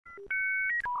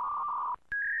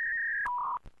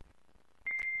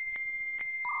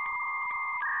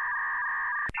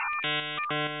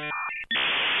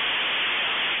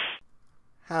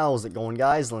How's it going,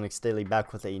 guys? LinuxDaily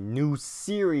back with a new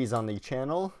series on the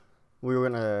channel. We were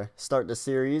gonna start the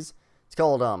series. It's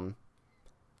called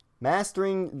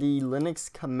Mastering the Linux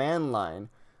Command Line.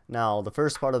 Now, the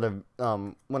first part of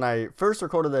the when I first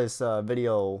recorded this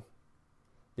video,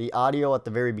 the audio at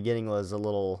the very beginning was a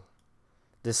little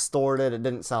distorted. It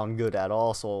didn't sound good at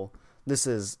all. So this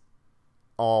is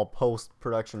all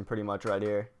post-production pretty much right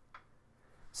here.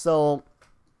 So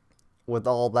with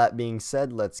all that being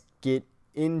said, let's get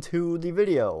into the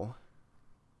video.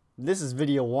 This is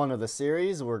video 1 of the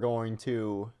series. We're going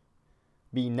to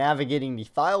be navigating the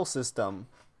file system.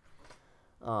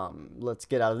 Let's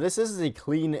get out of this. This is a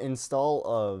clean install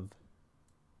of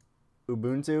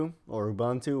Ubuntu or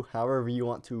Ubuntu, however you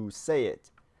want to say it.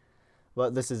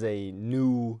 But this is a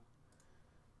new,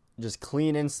 just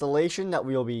clean installation that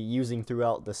we'll be using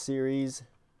throughout the series.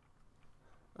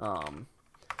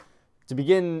 To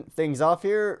begin things off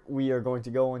here, we are going to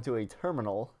go into a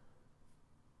terminal,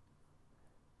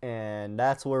 and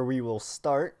that's where we will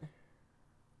start.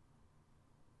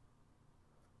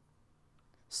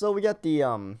 So we got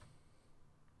the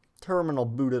terminal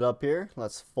booted up here.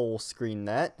 Let's full screen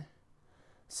that.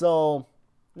 So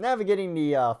navigating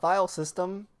the file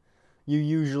system, you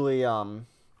usually to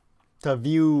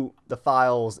view the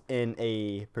files in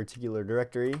a particular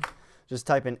directory, just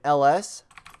type in ls.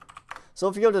 So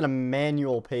if you go to the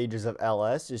manual pages of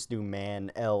ls, just do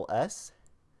man ls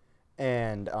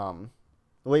and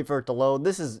wait for it to load.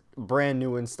 This is brand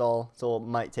new install, so it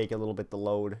might take a little bit to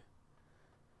load.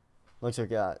 Looks like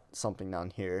we got something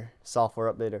down here,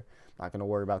 software updater. Not going to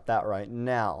worry about that right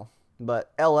now.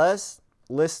 But ls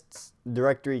lists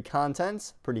directory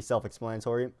contents, pretty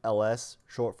self-explanatory. Ls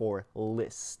short for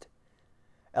list.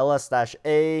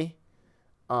 ls-a.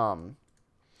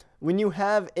 When you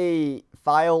have a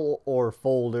file or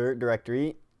folder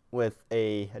directory with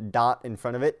a dot in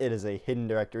front of it, it is a hidden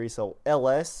directory. So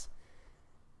ls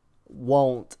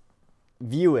won't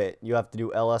view it. You have to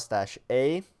do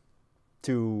ls-a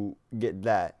to get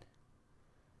that.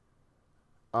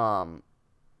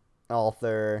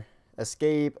 Author,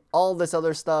 escape, all this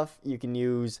other stuff you can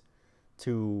use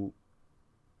to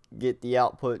get the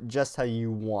output just how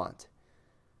you want.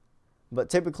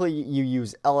 But typically you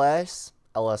use ls-a,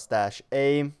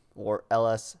 or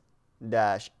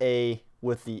ls-a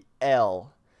with the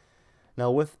L.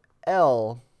 Now with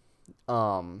L,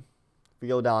 if we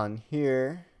go down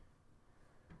here,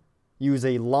 use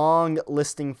a long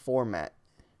listing format.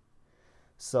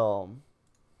 So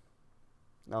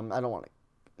I don't want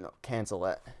to cancel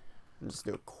that. Just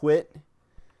do quit.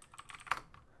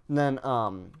 And then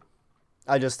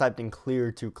I just typed in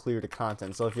clear to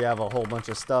content. So if you have a whole bunch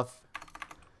of stuff,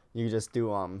 you just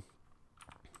do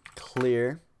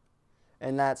clear,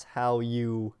 and that's how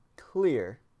you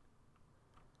clear.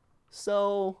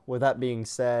 So with that being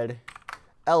said,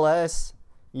 ls,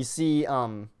 you see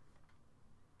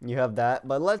you have that,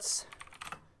 but let's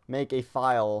make a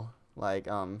file like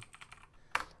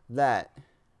that.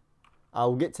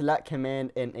 I'll get to that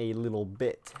command in a little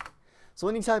bit. So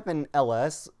when you type in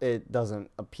ls, it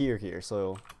doesn't appear here.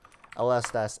 So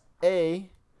ls-a,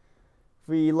 if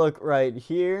we look right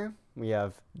here, we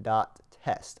have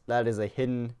 .test. That is a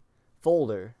hidden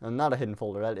folder. Not a hidden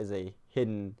folder, that is a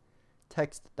hidden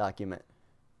text document.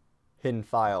 Hidden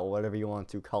file, whatever you want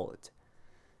to call it.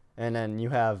 And then you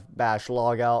have bash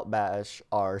logout, bash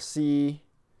rc,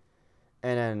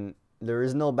 and then there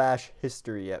is no bash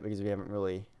history yet because we haven't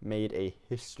really made a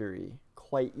history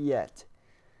quite yet.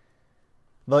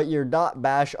 But your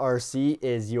 .bash rc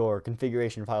is your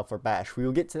configuration file for bash. We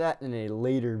will get to that in a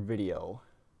later video.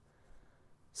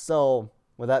 So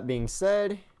with that being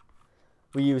said,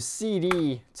 we use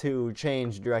cd to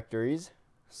change directories.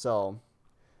 So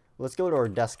let's go to our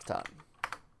desktop.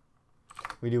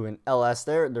 We do an ls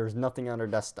there. There's nothing on our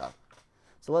desktop.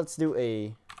 So let's do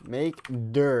a make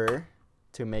dir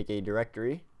to make a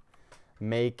directory.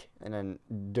 Make, and then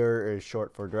dir is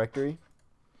short for directory.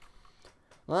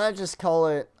 Let's just call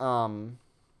it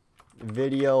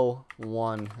video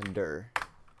 1 dir.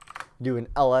 Do an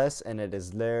ls and it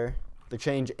is there. To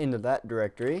change into that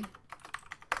directory,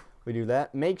 we do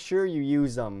that. Make sure you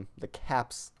use the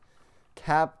caps. It's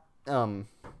hard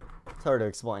to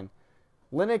explain.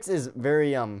 Linux is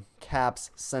very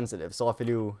caps sensitive. So if I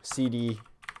do cd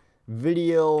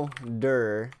video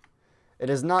dir, it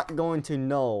is not going to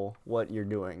know what you're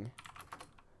doing.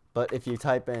 But if you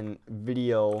type in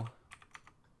video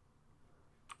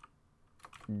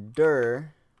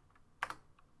dir,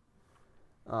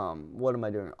 what am I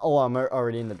doing? Oh, I'm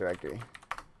already in the directory.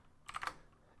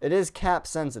 It is cap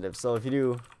sensitive, so if you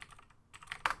do,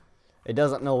 it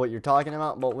doesn't know what you're talking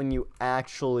about. But when you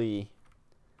actually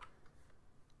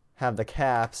have the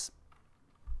caps,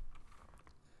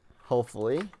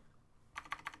 hopefully.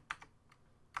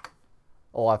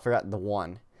 Oh, I forgot the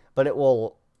 1, but it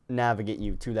will navigate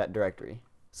you to that directory.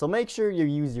 So make sure you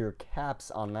use your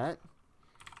caps on that.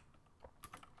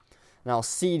 Now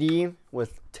CD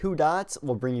with 2 dots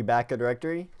will bring you back a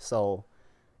directory. So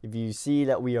if you see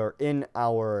that we are in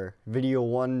our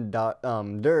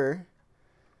video1.dir,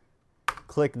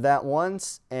 click that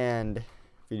once, and if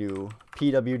you do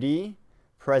pwd,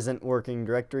 present working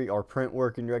directory, or print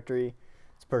working directory,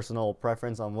 it's personal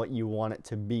preference on what you want it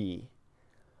to be.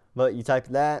 But you type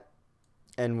that,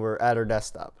 and we're at our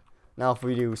desktop. Now if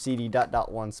we do cd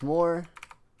dot once more,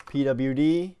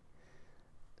 pwd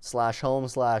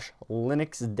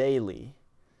 /home/LinuxDaily.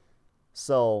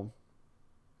 So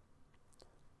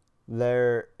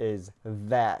there is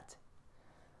that.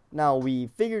 Now we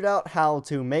figured out how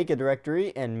to make a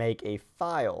directory and make a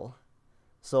file.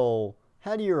 So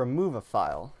how do you remove a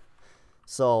file?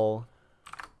 So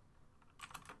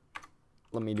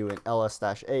let me do an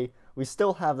ls-a. We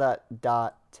still have that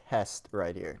 .test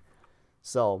right here.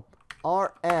 So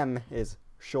rm is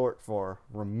short for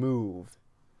remove.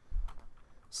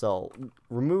 So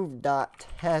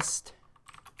remove.test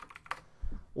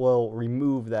will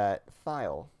remove that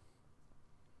file.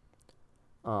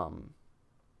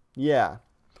 Yeah,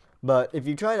 but if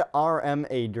you try to rm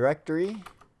a directory,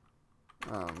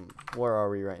 where are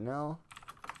we right now?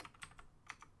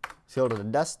 Let's go to the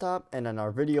desktop, and then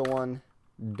our video1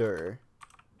 dir.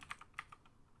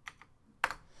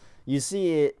 You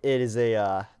see it is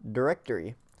a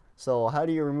directory. So how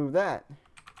do you remove that?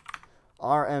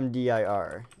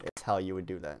 rmdir is how you would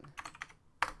do that.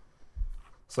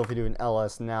 So if you do an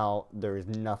ls now, there is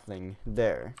nothing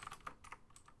there.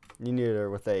 You need it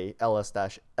with a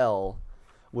ls-l,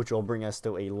 which will bring us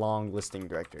to a long listing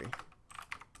directory,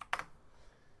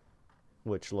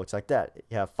 which looks like that.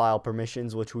 You have file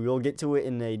permissions, which we will get to it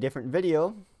in a different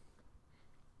video,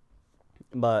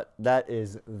 but that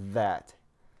is that.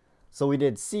 So we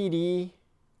did cd,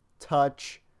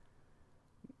 touch,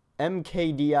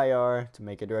 mkdir to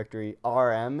make a directory,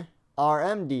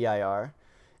 rmdir,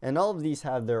 and all of these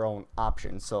have their own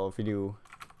options. So if you do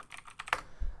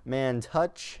man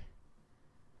touch,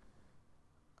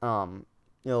 it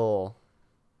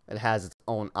has its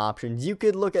own options. You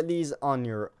could look at these on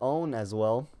your own as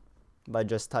well by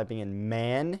just typing in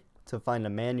man to find the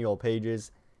manual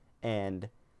pages and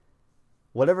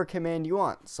whatever command you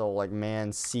want. So like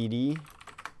man cd.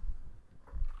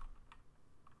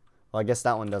 Well, I guess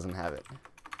that one doesn't have it.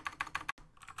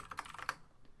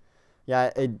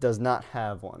 Yeah, it does not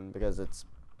have one because it's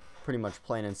pretty much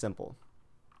plain and simple.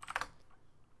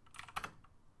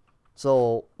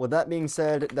 So with that being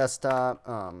said, desktop,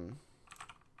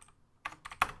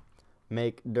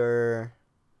 make dir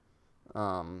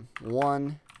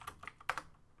 1.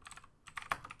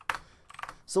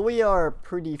 So we are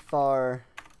pretty far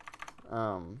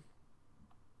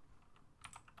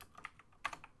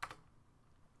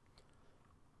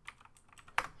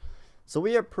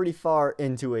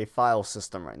into a file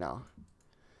system right now.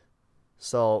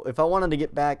 So if I wanted to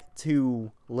get back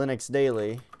to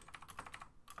LinuxDaily,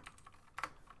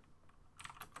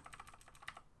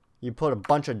 you put a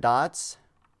bunch of dots.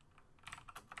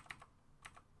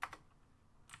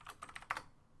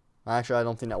 Actually, I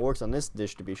don't think that works on this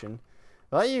distribution.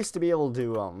 But I used to be able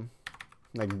to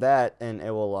like that, and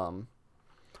it will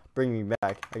bring me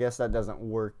back. I guess that doesn't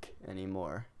work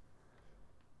anymore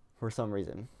for some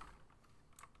reason.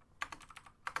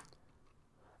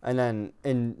 And then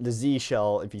in the Z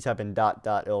shell, if you type in ...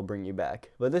 it'll bring you back.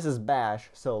 But this is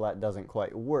bash, so that doesn't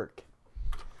quite work.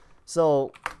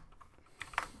 So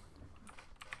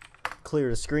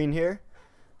clear the screen here.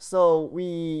 So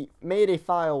we made a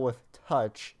file with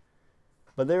touch,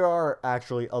 but there are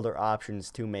actually other options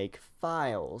to make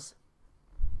files,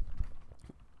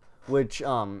 which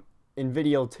in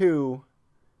video 2,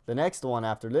 the next one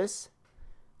after this,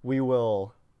 we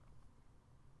will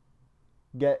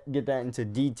get that into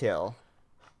detail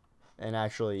and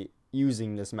actually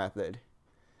using this method.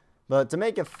 But to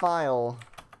make a file,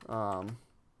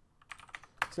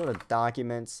 let's go to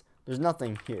documents. There's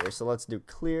nothing here, so let's do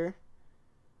clear.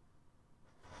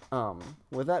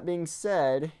 With that being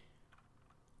said,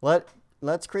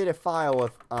 let's create a file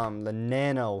with the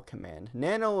nano command.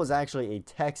 Nano is actually a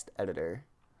text editor.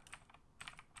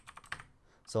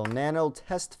 So nano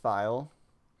test file,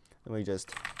 and we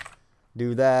just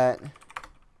do that,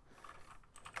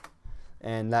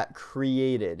 and that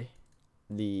created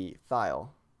the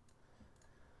file.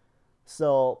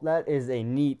 So that is a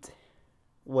neat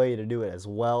way to do it as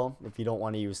well. If you don't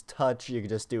want to use touch, you could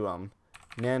just do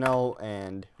nano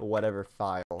and whatever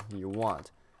file you want.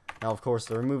 Now, of course,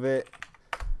 to remove it,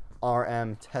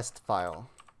 rm test file.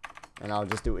 And I'll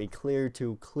just do a clear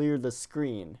to clear the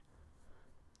screen.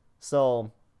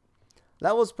 So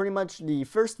that was pretty much the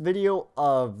first video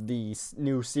of the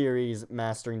new series,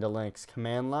 Mastering the Linux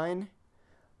Command Line.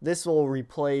 This will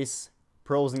replace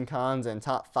pros and cons and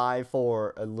top 5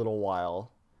 for a little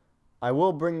while. I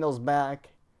will bring those back,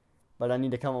 but I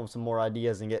need to come up with some more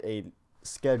ideas and get a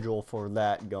schedule for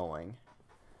that going.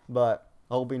 But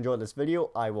I hope you enjoyed this video.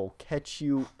 I will catch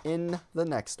you in the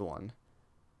next one.